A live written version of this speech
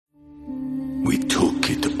We took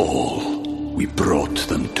it all. We brought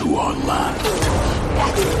them to our land.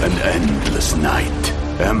 An endless night,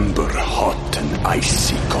 ember hot and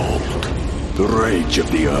icy cold. The rage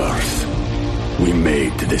of the earth. We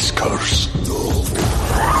made this curse.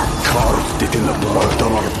 Carved it in the blood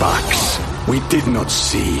on our backs. We did not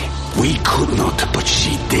see. We could not, but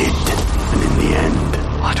she did. And in the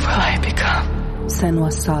end... What will I become?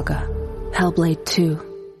 Senua's Saga. Hellblade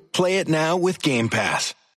 2. Play it now with Game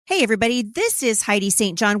Pass. Hey, everybody. This is Heidi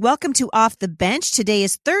St. John. Welcome to Off the Bench. Today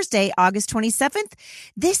is Thursday, August 27th.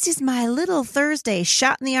 This is my little Thursday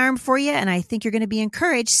shot in the arm for you, and I think you're going to be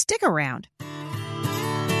encouraged. Stick around.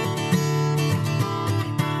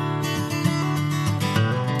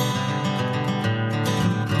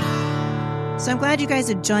 So I'm glad you guys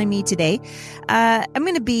have joined me today.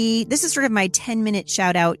 This is sort of my 10-minute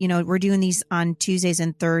shout out. You know, we're doing these on Tuesdays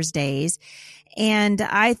and Thursdays. And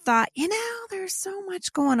I thought, there's so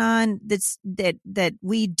much going on that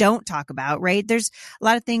we don't talk about, right? There's a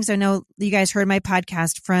lot of things. I know you guys heard my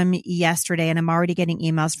podcast from yesterday, and I'm already getting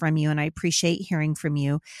emails from you, and I appreciate hearing from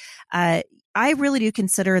you. I really do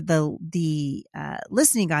consider the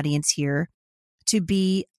listening audience here to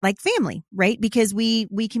be like family, right? Because we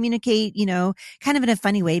communicate, kind of in a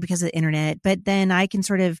funny way because of the internet, but then I can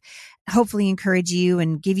sort of hopefully encourage you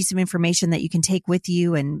and give you some information that you can take with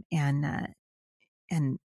you and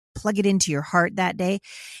plug it into your heart that day.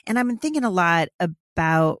 And I've been thinking a lot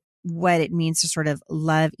about what it means to sort of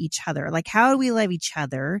love each other. Like, how do we love each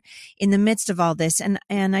other in the midst of all this?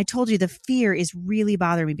 And I told you the fear is really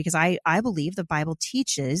bothering me because I believe the Bible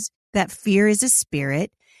teaches that fear is a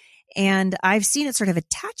spirit. And I've seen it sort of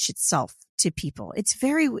attach itself to people.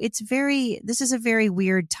 This is a very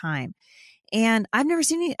weird time. And I've never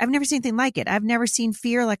seen anything like it. I've never seen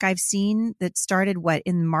fear like I've seen that started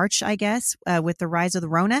in March, I guess, with the rise of the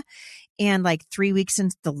Rona. And like 3 weeks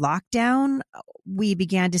since the lockdown, we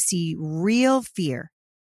began to see real fear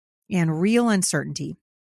and real uncertainty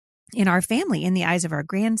in our family, in the eyes of our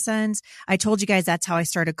grandsons. I told you guys that's how I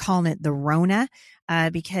started calling it the Rona,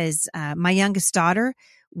 because my youngest daughter,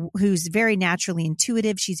 who's very naturally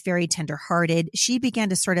intuitive, she's very tenderhearted. She began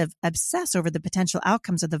to sort of obsess over the potential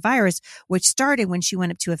outcomes of the virus, which started when she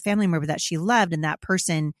went up to a family member that she loved, and that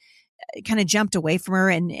person kind of jumped away from her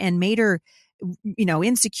and made her,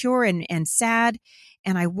 insecure and sad.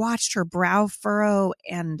 And I watched her brow furrow,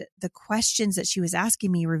 and the questions that she was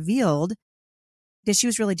asking me revealed that she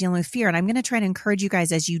was really dealing with fear. And I'm going to try to encourage you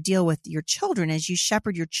guys as you deal with your children, as you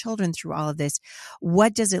shepherd your children through all of this.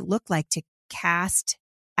 What does it look like to cast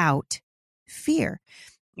out fear?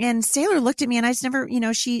 And Sailor looked at me, and I just never,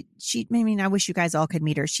 I wish you guys all could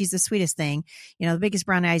meet her. She's the sweetest thing, the biggest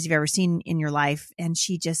brown eyes you've ever seen in your life. And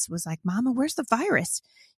she just was like, Mama, where's the virus?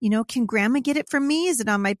 Can Grandma get it from me? Is it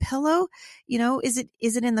on my pillow? Is it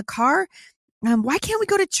in the car? Why can't we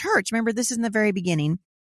go to church? Remember, this is in the very beginning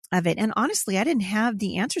of it. And honestly, I didn't have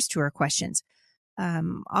the answers to her questions.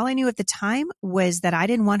 All I knew at the time was that I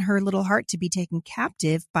didn't want her little heart to be taken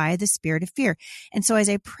captive by the spirit of fear. And so as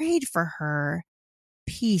I prayed for her,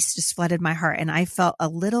 peace just flooded my heart, and I felt a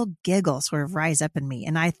little giggle sort of rise up in me.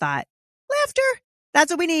 And I thought, laughter,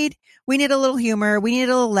 that's what we need. We need a little humor. We need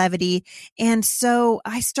a little levity. And so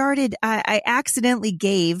I accidentally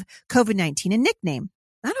gave COVID-19 a nickname.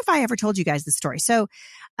 I don't know if I ever told you guys the story. So,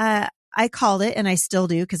 I called it, and I still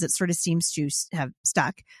do because it sort of seems to have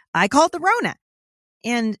stuck. I call it the Rona.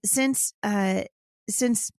 And since her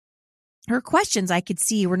questions I could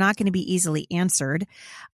see were not going to be easily answered,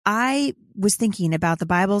 I was thinking about the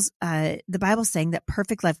Bible saying that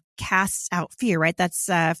perfect love casts out fear, right? That's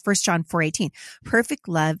 1 John 4:18. Perfect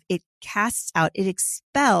love, it casts out, it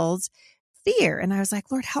expels fear. And I was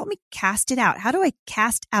like, Lord, help me cast it out. How do I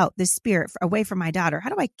cast out this spirit away from my daughter? How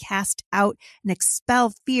do I cast out and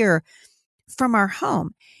expel fear from our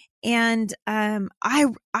home? And I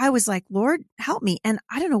was like, Lord, help me. And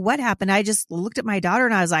I don't know what happened. I just looked at my daughter,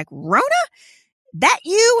 and I was like, Rona, that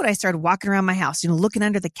you? And I started walking around my house, looking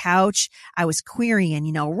under the couch. I was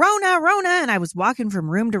querying, Rona, Rona. And I was walking from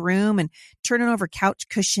room to room and turning over couch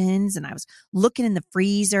cushions. And I was looking in the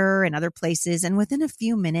freezer and other places. And within a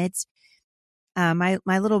few minutes, my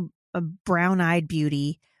little brown-eyed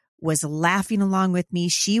beauty was laughing along with me.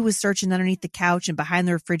 She was searching underneath the couch and behind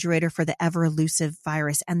the refrigerator for the ever-elusive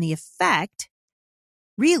virus. And the effect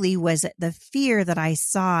really was that the fear that I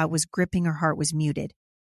saw was gripping her heart was muted.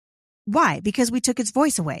 Why? Because we took its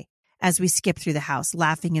voice away as we skipped through the house,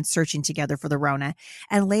 laughing and searching together for the Rona.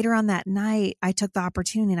 And later on that night, I took the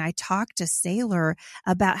opportunity and I talked to Sailor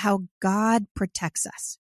about how God protects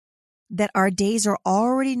us. that our days are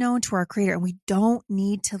already known to our Creator, and we don't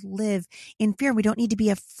need to live in fear. We don't need to be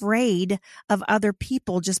afraid of other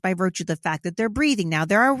people just by virtue of the fact that they're breathing. Now,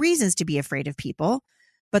 there are reasons to be afraid of people,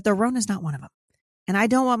 but the Rona is not one of them. And I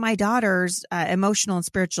don't want my daughter's emotional and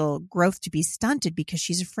spiritual growth to be stunted because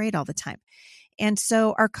she's afraid all the time. And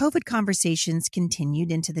so our COVID conversations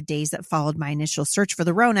continued into the days that followed my initial search for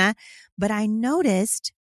the Rona, but I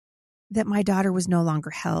noticed that my daughter was no longer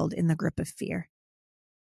held in the grip of fear.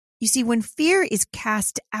 You see, when fear is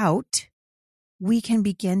cast out, we can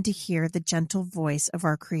begin to hear the gentle voice of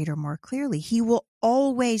our Creator more clearly. He will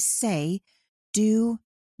always say, do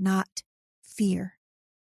not fear.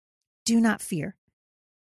 Do not fear.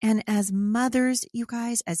 And as mothers, you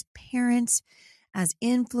guys, as parents, as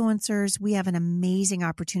influencers, we have an amazing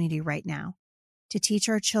opportunity right now to teach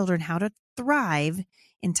our children how to thrive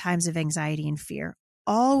in times of anxiety and fear,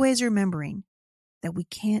 always remembering that we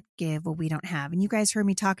can't give what we don't have. And you guys heard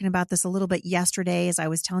me talking about this a little bit yesterday as I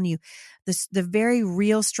was telling you the very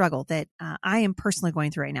real struggle that I am personally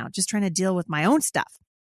going through right now, just trying to deal with my own stuff.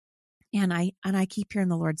 And I keep hearing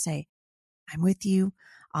the Lord say, I'm with you.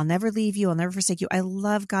 I'll never leave you. I'll never forsake you. I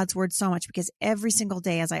love God's word so much because every single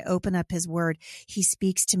day as I open up his word, he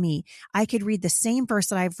speaks to me. I could read the same verse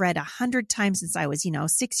that I've read 100 times since I was,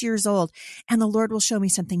 6 years old, and the Lord will show me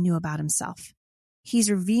something new about himself.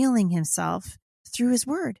 He's revealing himself through his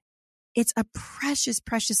word. It's a precious,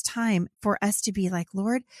 precious time for us to be like,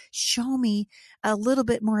 Lord, show me a little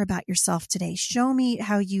bit more about yourself today. Show me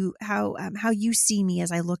how you see me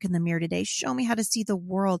as I look in the mirror today. Show me how to see the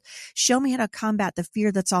world. Show me how to combat the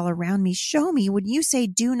fear that's all around me. Show me when you say,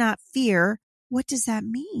 do not fear, what does that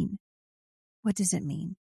mean? What does it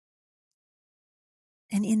mean?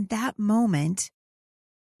 And in that moment,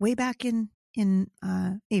 way back in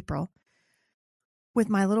April, with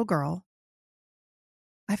my little girl,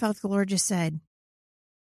 I felt the Lord just said,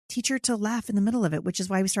 teach her to laugh in the middle of it, which is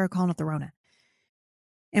why we started calling it the Rona.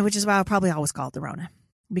 And which is why I'll probably always call it the Rona.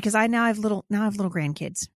 Because I now have little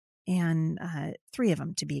grandkids, and 3 of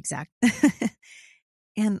them to be exact.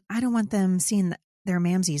 And I don't want them seeing their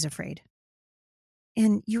mamsies afraid.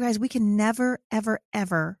 And you guys, we can never, ever,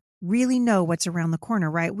 ever really know what's around the corner,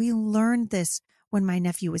 right? We learned this when my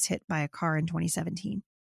nephew was hit by a car in 2017.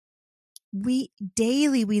 We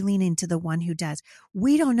lean into the one who does.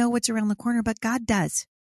 We don't know what's around the corner, but God does.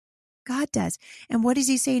 God does. And what does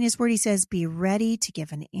he say in his word? He says, be ready to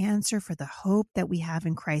give an answer for the hope that we have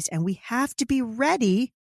in Christ. And we have to be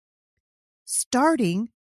ready,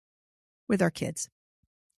 starting with our kids,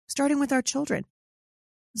 starting with our children.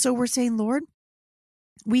 So we're saying, Lord,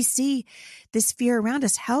 we see this fear around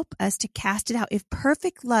us. Help us to cast it out. If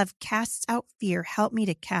perfect love casts out fear, help me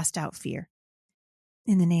to cast out fear.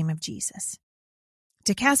 In the name of Jesus.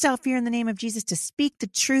 To cast out fear in the name of Jesus, to speak the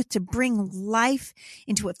truth, to bring life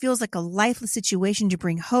into what feels like a lifeless situation, to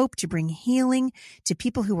bring hope, to bring healing to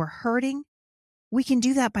people who are hurting. We can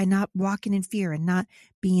do that by not walking in fear and not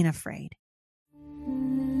being afraid.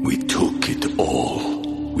 We took it all.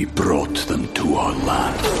 We brought them to our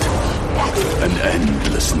land. An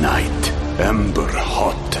endless night, ember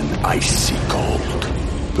hot and icy cold.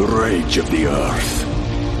 The rage of the earth.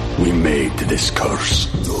 We made this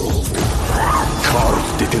curse.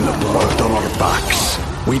 Carved it in the blood on our backs.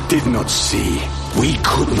 We did not see. We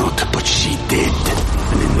could not, but she did.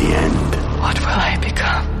 And in the end, What will I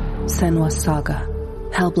become? Senua's Saga.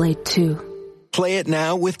 Hellblade 2. Play it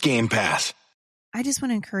now with Game Pass. I just want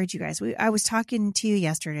to encourage you guys. I was talking to you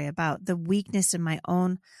yesterday about the weakness in my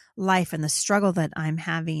own life and the struggle that I'm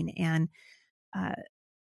having. And, I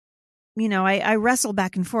wrestle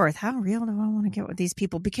back and forth. How real do I want to get with these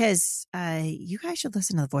people? Because you guys should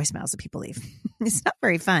listen to the voicemails that people leave. It's not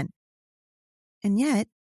very fun. And yet,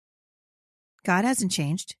 God hasn't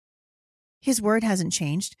changed. His word hasn't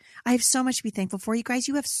changed. I have so much to be thankful for. You guys,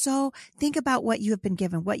 think about what you have been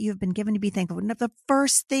given, to be thankful for. And the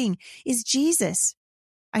first thing is Jesus.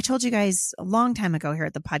 I told you guys a long time ago here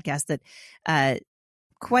at the podcast that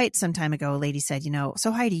quite some time ago, a lady said,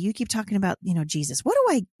 so Heidi, you keep talking about, Jesus. What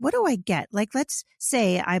do I get? Like, let's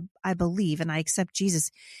say I believe and I accept Jesus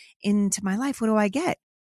into my life. What do I get?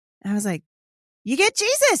 And I was like, you get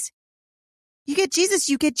Jesus. You get Jesus.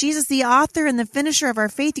 You get Jesus, the author and the finisher of our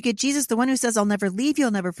faith. You get Jesus, the one who says, I'll never leave you.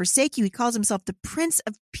 I'll never forsake you. He calls himself the Prince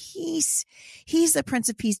of Peace. He's the Prince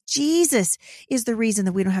of Peace. Jesus is the reason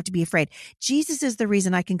that we don't have to be afraid. Jesus is the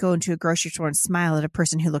reason I can go into a grocery store and smile at a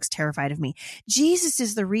person who looks terrified of me. Jesus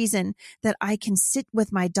is the reason that I can sit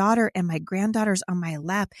with my daughter and my granddaughters on my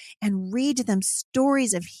lap and read to them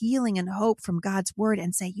stories of healing and hope from God's word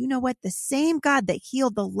and say, you know what? The same God that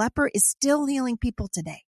healed the leper is still healing people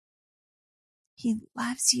today. He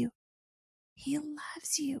loves you. He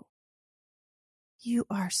loves you. You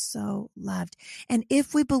are so loved. And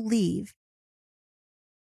if we believe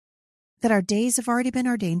that our days have already been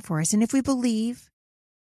ordained for us, and if we believe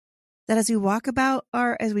that as we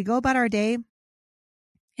go about our day,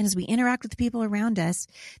 and as we interact with the people around us,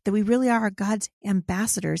 that we really are God's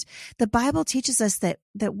ambassadors. The Bible teaches us that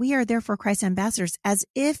we are therefore Christ's ambassadors, as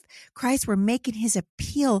if Christ were making his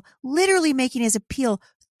appeal, literally making his appeal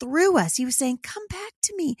through us. He was saying, come back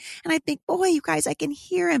to me. And I think, boy, you guys, I can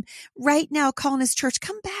hear him right now calling his church,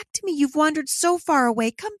 come back to me. You've wandered so far away.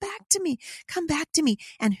 Come back to me. Come back to me.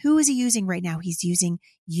 And who is he using right now? He's using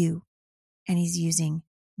you, and he's using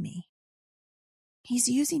me. He's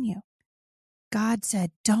using you. God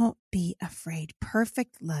said, don't be afraid.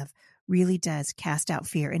 Perfect love really does cast out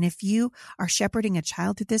fear. And if you are shepherding a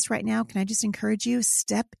child through this right now, can I just encourage you,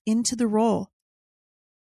 step into the role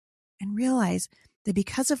and realize that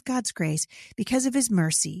because of God's grace, because of his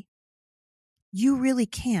mercy, you really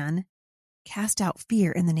can cast out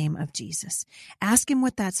fear in the name of Jesus. Ask him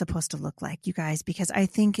what that's supposed to look like, you guys, because I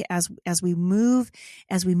think as we move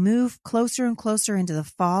closer and closer into the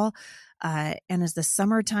fall, and as the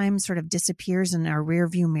summertime sort of disappears in our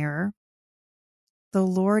rearview mirror, the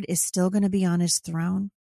Lord is still going to be on his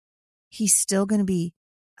throne. He's still going to be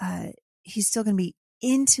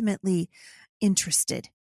intimately interested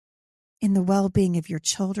in the well-being of your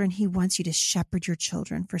children. He wants you to shepherd your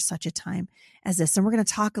children for such a time as this. And we're going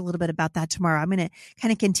to talk a little bit about that tomorrow. I'm going to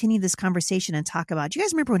kind of continue this conversation and talk about, do you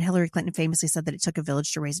guys remember when Hillary Clinton famously said that it took a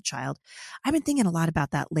village to raise a child? I've been thinking a lot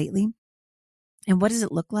about that lately. And what does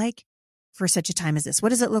it look like for such a time as this? What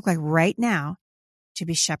does it look like right now to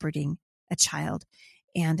be shepherding a child?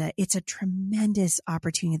 And it's a tremendous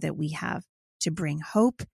opportunity that we have to bring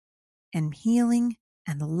hope and healing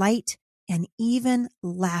and light and even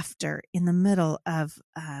laughter in the middle of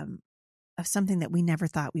something that we never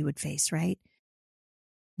thought we would face, right?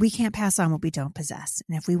 We can't pass on what we don't possess.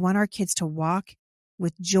 And if we want our kids to walk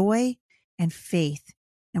with joy and faith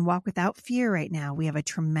and walk without fear right now, we have a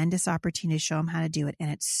tremendous opportunity to show them how to do it. And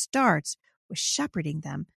it starts with shepherding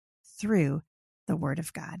them through the Word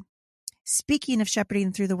of God. Speaking of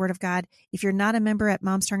shepherding through the Word of God, if you're not a member at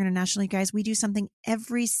Mom Strong International, you guys, we do something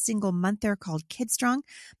every single month there called Kid Strong.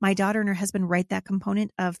 My daughter and her husband write that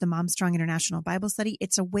component of the Mom Strong International Bible Study.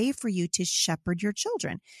 It's a way for you to shepherd your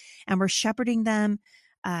children. And we're shepherding them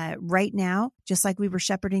right now, just like we were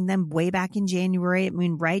shepherding them way back in January. I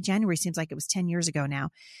mean, right? January seems like it was 10 years ago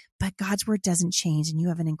now. But God's Word doesn't change, and you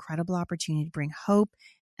have an incredible opportunity to bring hope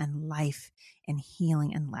and life and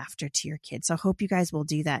healing and laughter to your kids. So I hope you guys will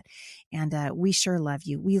do that. And we sure love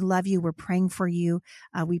you. We love you. We're praying for you.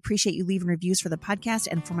 We appreciate you leaving reviews for the podcast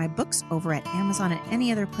and for my books over at Amazon and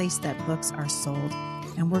any other place that books are sold.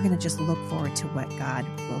 And we're going to just look forward to what God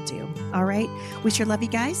will do. All right. We sure love you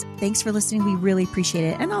guys. Thanks for listening. We really appreciate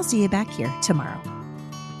it. And I'll see you back here tomorrow.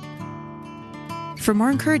 For more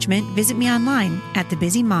encouragement, visit me online at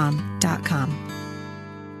thebusymom.com.